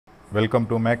Welcome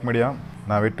to make media.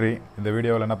 நான் வெற்றி. இந்த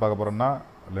வீடியோவில் என்ன பார்க்க போகிறோம்னா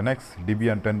லினக்ஸ்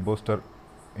Debian 10 பூஸ்டர்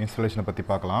இன்ஸ்டாலேஷனை பற்றி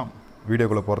பார்க்கலாம்.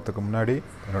 வீடியோக்குள்ளே போகிறதுக்கு முன்னாடி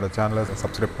என்னோடய சேனலை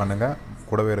சப்ஸ்கிரைப் பண்ணுங்கள்.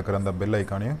 கூடவே இருக்கிற அந்த பெல்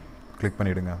ஐக்கானையும் கிளிக்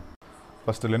பண்ணிவிடுங்க.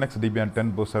 ஃபஸ்ட்டு லினக்ஸ் Debian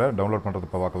 10 பூஸ்டரை டவுன்லோட் பண்ணுறது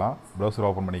இப்போ பார்க்கலாம். ப்ரௌசர்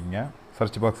ஓப்பன் பண்ணிக்கங்க.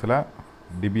 சர்ச் பாக்ஸில்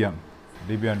Debian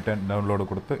 10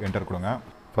 டவுன்லோடு கொடுத்து என்டர் கொடுங்க.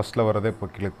 ஃபஸ்ட்டில் வரதே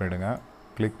இப்போ கிளிக் பண்ணிவிடுங்க.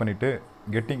 கிளிக் பண்ணிவிட்டு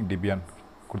கெட்டிங் Debian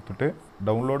கொடுத்துட்டு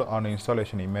download on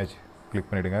installation image click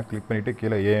பண்ணிவிடுங்க. கிளிக் பண்ணிவிட்டு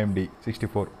கீழே AMD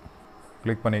 64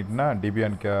 click பண்ணிட்டுனா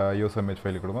Debian user image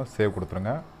file கொடுங்க. சேவ்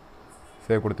கொடுத்துருங்க.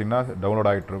 சேவ் கொடுத்திங்கன்னா டவுன்லோட்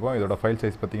ஆகிட்டு இருக்கும். இதோட ஃபைல்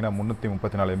சைஸ் பார்த்திங்கன்னா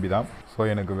 334 MB தான். ஸோ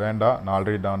எனக்கு வேண்டாம், நான்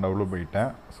ஆல்ரெடி டவுன்லோட்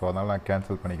பண்ணிட்டேன். ஸோ அதனால் நான்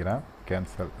கேன்சல் பண்ணிக்கிறேன்.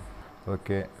 கேன்சல்.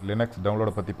 ஓகே, லினக்ஸ்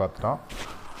டவுன்லோடை பற்றி பார்த்துட்டோம்.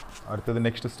 அடுத்தது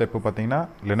நெக்ஸ்ட் ஸ்டெப்பு பார்த்திங்கன்னா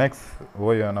லினக்ஸ்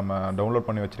நம்ம டவுன்லோட்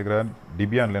பண்ணி வச்சுருக்கிற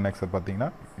Debian லினக்ஸை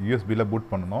பார்த்திங்கன்னா யூஎஸ்பியில்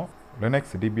பூட் பண்ணணும்.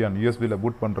 லினக்ஸ் Debian யூஎஸ்பியில்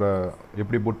பூட் பண்ணுற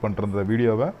எப்படி பூட் பண்ணுற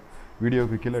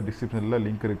வீடியோவுக்கு கீழே டிஸ்கிரிப்ஷனில்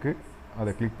லிங்க் இருக்குது.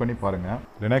 அதை கிளிக் பண்ணி பாருங்கள்.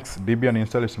 லினக்ஸ் Debian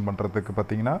இன்ஸ்டாலேஷன் பண்ணுறதுக்கு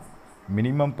பார்த்திங்கன்னா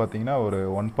மினிமம் பார்த்திங்கன்னா ஒரு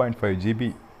 1.5 GB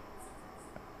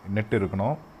நெட்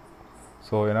இருக்கணும்.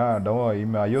 ஸோ ஏன்னா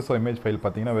ஐஎஸ்ஓ இமேஜ் ஃபைல்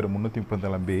பார்த்திங்கன்னா வெறும்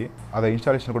 334 MB. அதை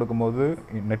இன்ஸ்டாலேஷன் கொடுக்கும்போது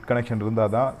நெட் கனெக்ஷன்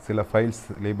இருந்தால் தான் சில ஃபைல்ஸ்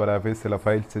லிபர் ஆஃபீஸ், சில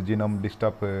ஃபைல்ஸ் ஜீனோம்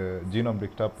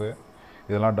டெஸ்க்டாப்பு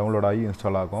இதெல்லாம் டவுன்லோட் ஆகி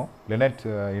இன்ஸ்டால் ஆகும். லினக்ஸ்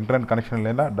இன்டர்நெட் கனெக்ஷன்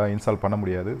இல்லைன்னா இன்ஸ்டால் பண்ண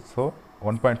முடியாது. ஸோ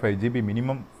 1.5 GB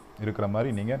மினிமம் இருக்கிற மாதிரி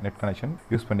நீங்கள் நெட் கனெக்ஷன்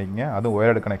யூஸ் பண்ணிக்கிங்க. அதுவும்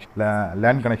wired connection,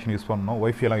 land connection use பண்ணணும்.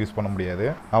 ஒய்ஃபைலாம் யூஸ் பண்ண முடியாது.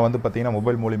 நான் வந்து பார்த்தீங்கன்னா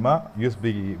மொபைல் மூலிமா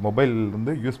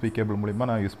மொபைல்லேருந்து யூஎஸ்பி கேபிள் மூலிமா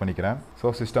நான் யூஸ் பண்ணிக்கிறேன்.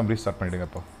 ஸோ சிஸ்டம் ரீஸ்டார்ட் பண்ணிவிடுங்க.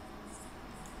 இப்போ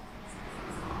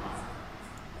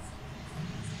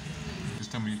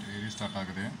சிஸ்டம் ரீஸ்டார்ட்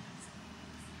ஆகுது.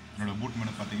 என்னோடய பூட்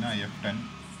மெனு பார்த்தீங்கன்னா F10.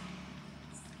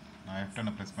 நான்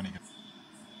F10 ப்ரெஸ் பண்ணிக்கிறேன்.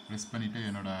 ப்ரெஸ் பண்ணிவிட்டு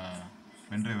என்னோடய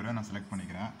பென்ட்ரைவரை நான் செலக்ட்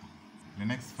பண்ணிக்கிறேன்.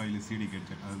 லினக்ஸ் ஃபைலு CD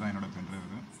கேட்ஜெட் அதுதான் என்னோடய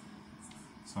பென்ட்ரைவரு.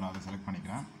 ஸோ நான் அதை செலக்ட்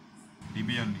பண்ணிக்கிறேன்.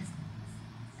 Debian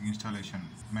இன்ஸ்டாலேஷன்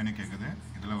மெனு கேட்குது.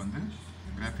 இதில் வந்து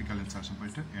கிராஃபிக்கல் இன்ஸ்டாலேஷன்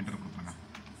போயிட்டு என்டர் கொடுத்துருங்க.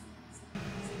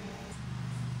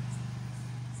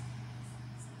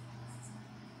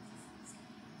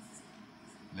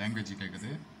 லாங்குவேஜ்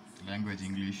கேட்குது. லாங்குவேஜ்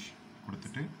இங்கிலீஷ்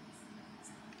கொடுத்துட்டு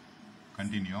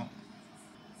கண்டினியூ.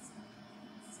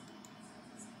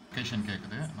 லொக்கேஷன்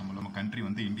கேட்குது. நம்ம கண்ட்ரி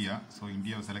வந்து இந்தியா. ஸோ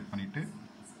இந்தியாவை செலக்ட் பண்ணிவிட்டு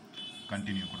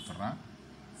கண்டினியூ கொடுத்துட்றேன்.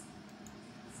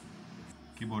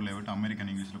 கீபோர்டில் விட்டு அமெரிக்கன்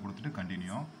இங்கிலீஷில் கொடுத்துட்டு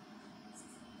கண்டினியூ.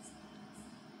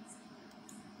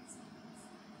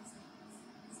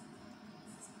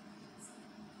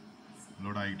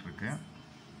 லோட் ஆகிட்டு இருக்கு.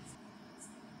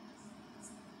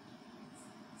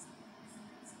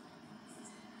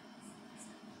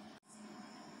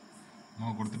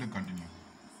 நம்ம கொடுத்துட்டு கண்டினியூ.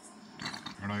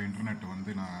 என்னோட இன்டர்நெட்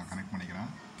வந்து நான் கனெக்ட் பண்ணிக்கிறேன்.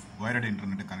 ஒயர்டு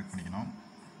இன்டர்நெட்டு கனெக்ட் பண்ணிக்கணும்.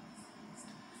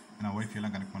 ஏன்னா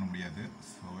ஒய்ஃபைலாம் கனெக்ட் பண்ண முடியாது.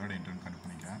 ஸோ ஒயர்டு இன்டர்நெட் கனெக்ட்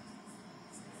பண்ணிக்கிறேன்.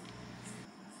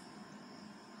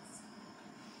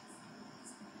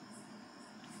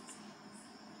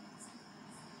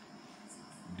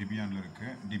 Debianல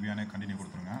இருக்குது. Debianஐ கண்டினியூ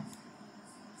கொடுத்துருங்க.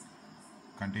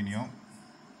 கண்டினியூ.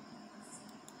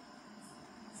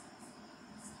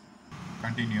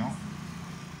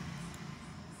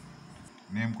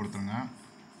 நேம் கொடுத்துருங்க.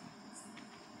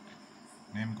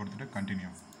 நேம் கொடுத்துட்டு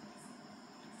கண்டினியூ.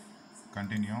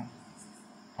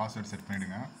 பாஸ்வேர்டு செட்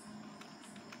பண்ணிவிடுங்க.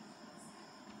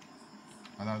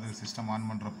 அதாவது சிஸ்டம் ஆன்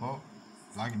பண்ணுறப்போ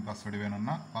லாகின் பாஸ்வேர்டு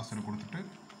வேணும்னா பாஸ்வேர்டு கொடுத்துட்டு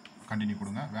கண்டினியூ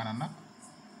கொடுங்க. வேணும்னா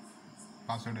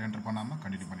பாஸ்வேர்டு என்டர் பண்ணாமல்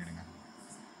கண்டினியூ பண்ணிவிடுங்க.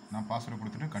 நான் பாஸ்வேர்டு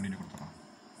கொடுத்துட்டு கண்டினியூ கொடுத்துட்றேன்.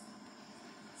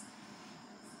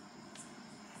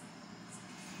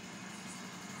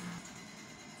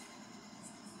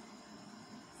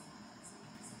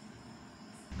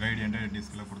 கைடு என்டர்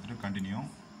டிஸ்கில் கொடுத்துட்டு கண்டினியூ.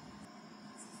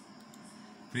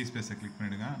 ஃப்ரீ ஸ்பேஸை கிளிக்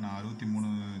பண்ணிவிடுங்க. நான்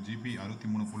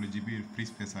 63 GB ஃப்ரீ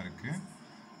ஸ்பேஸாக இருக்குது.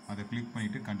 அதை கிளிக்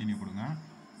பண்ணிவிட்டு கண்டினியூ கொடுங்க.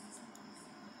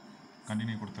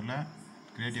 கண்டினியூ கொடுத்தல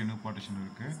கிரியேட்டிவ் நியூ பார்ட்டிஷன்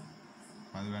இருக்குது.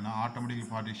 அது வேணால்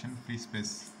ஆட்டோமேட்டிக் பார்ட்டிஷன் ஃப்ரீ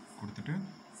ஸ்பேஸ் கொடுத்துட்டு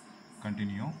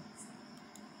கண்டினியூ.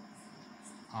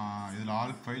 இதில்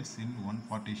all files in one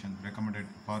partition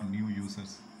recommended for new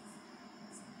users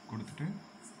கொடுத்துட்டு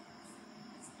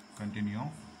கண்டினியூ.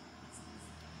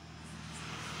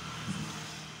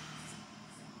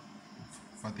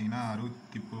 பார்த்தீங்கன்னா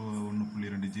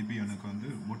 61.2 GB எனக்கு வந்து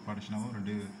பூட் பார்ட்டிஷனாகவும்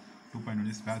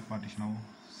 2.1 ஸ்பேர் பார்ட்டிஷனாகவும்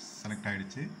செலக்ட்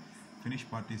ஆகிடுச்சு. Finish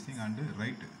பார்ட்டிஷிங் and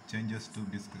right changes to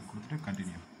disk கொடுத்துட்டு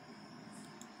கண்டினியூ.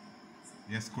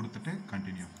 எஸ் கொடுத்துட்டு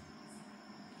கண்டினியூ.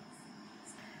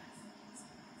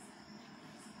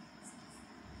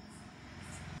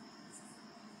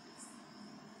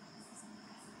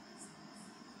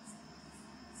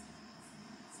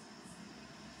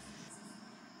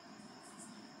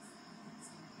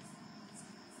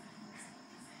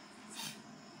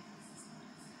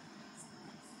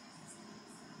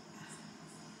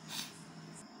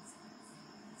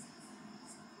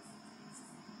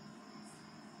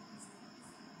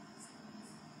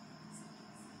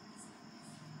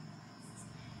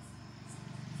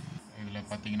 இதில்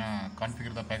பார்த்தீங்கன்னா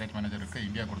கான்ஃபிகர் த பேக்கேஜ் மேனேஜருக்கு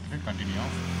இந்தியா கொடுத்துட்டு கண்டினியூ.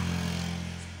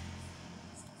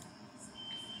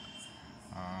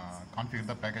 கான்ஃபிகர்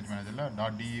த பேக்கேஜ்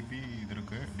மேனேஜரில் .deb இது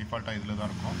இருக்குது, டிஃபால்ட்டாக இதில் தான்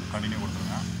இருக்கும். கண்டினியூ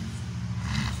கொடுத்துருங்க.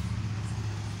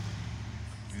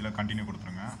 இதில் கண்டினியூ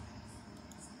கொடுத்துருங்க.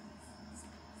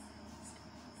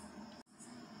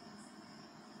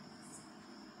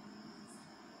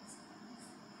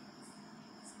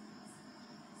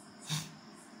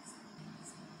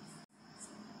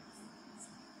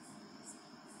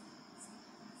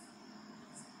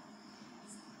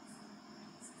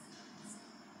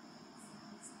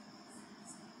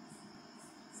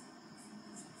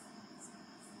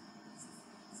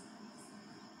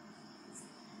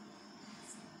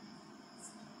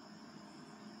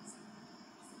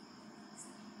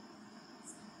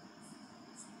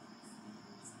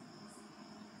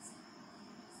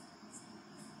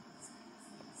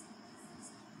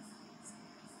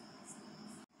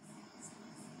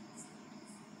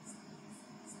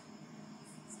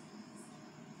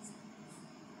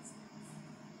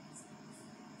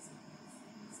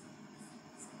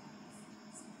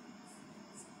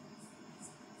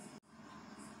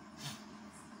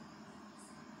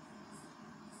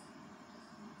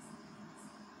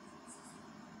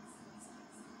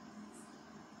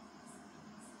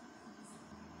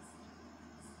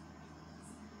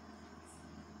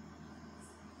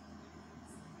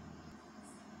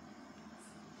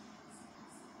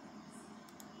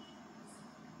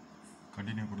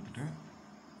 கண்டினியூ கொடுத்துட்டு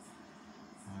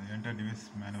என்டர் டிவைஸ்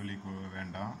மேனுவலி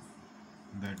வேண்டாம்,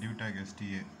 இந்த டியூ டேக்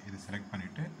STA இது செலக்ட்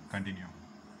பண்ணிவிட்டு கண்டினியூ.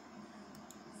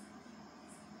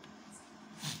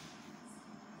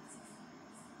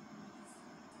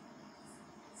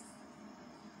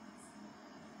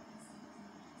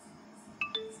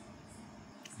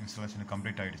 இன்ஸ்டாலேஷன்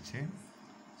கம்ப்ளீட் ஆகிடுச்சு.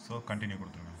 ஸோ கண்டினியூ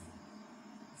கொடுத்துருங்க.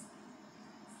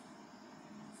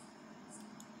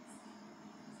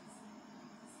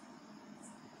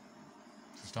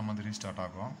 சிஸ்டம் வந்து ரீஸ்டார்ட்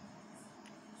ஆகும்.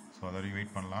 ஸோ அதை வரைக்கும்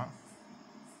வெயிட் பண்ணலாம்.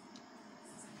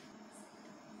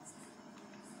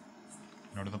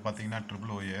 என்னோடது பார்த்தீங்கன்னா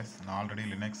OS. நான் already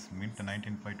Linux Mint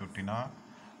 19.20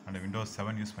 and Windows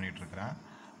 7 use பண்ணிகிட்ருக்கிறேன்.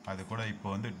 அது கூட இப்போ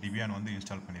வந்து Debian வந்து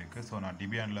இன்ஸ்டால் பண்ணியிருக்கு. ஸோ நான்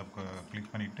Debianல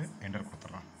கிளிக் பண்ணிவிட்டு என்டர்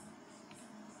கொடுத்துட்றேன்.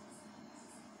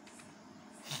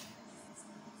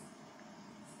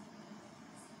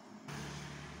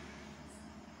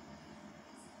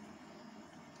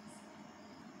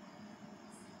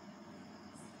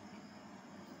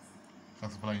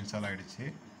 சக்ஸஸ்ஃபுல்லாக இன்ஸ்டால் ஆகிடுச்சு.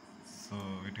 ஸோ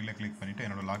வெற்றியில் கிளிக் பண்ணிவிட்டு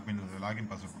என்னோடய லாகின்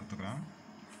பாஸ்வேர்டு கொடுத்துக்கிறேன்.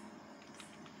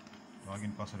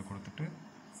 லாகின் பாஸ்வேர்டு கொடுத்துட்டு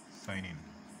சைன்இன்.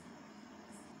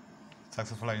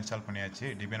 சக்ஸஸ்ஃபுல்லாக இன்ஸ்டால் பண்ணியாச்சு.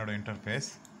 Debianோட இன்டர்ஃபேஸ்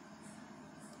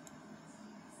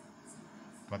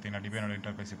பார்த்தீங்கன்னா Debianோட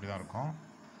இன்டர்ஃபேஸ் இப்படி தான் இருக்கும்.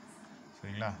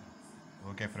 சரிங்களா?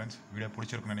 ஓகே ஃப்ரெண்ட்ஸ், வீடியோ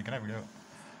பிடிச்சிருக்குன்னு நினைக்கிறேன்.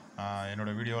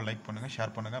 என்னோடய வீடியோவை லைக் பண்ணுங்கள்,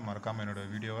 ஷேர் பண்ணுங்கள். மறக்காமல்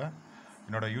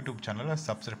என்னோடய யூடியூப் சேனலை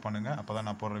சப்ஸ்கிரைப் பண்ணுங்கள். அப்போ தான்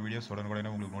நான் போடுற வீடியோஸ்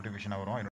உடனுக்குடனே உங்களுக்கு நோட்டிஃபிகேஷனாக வரும்.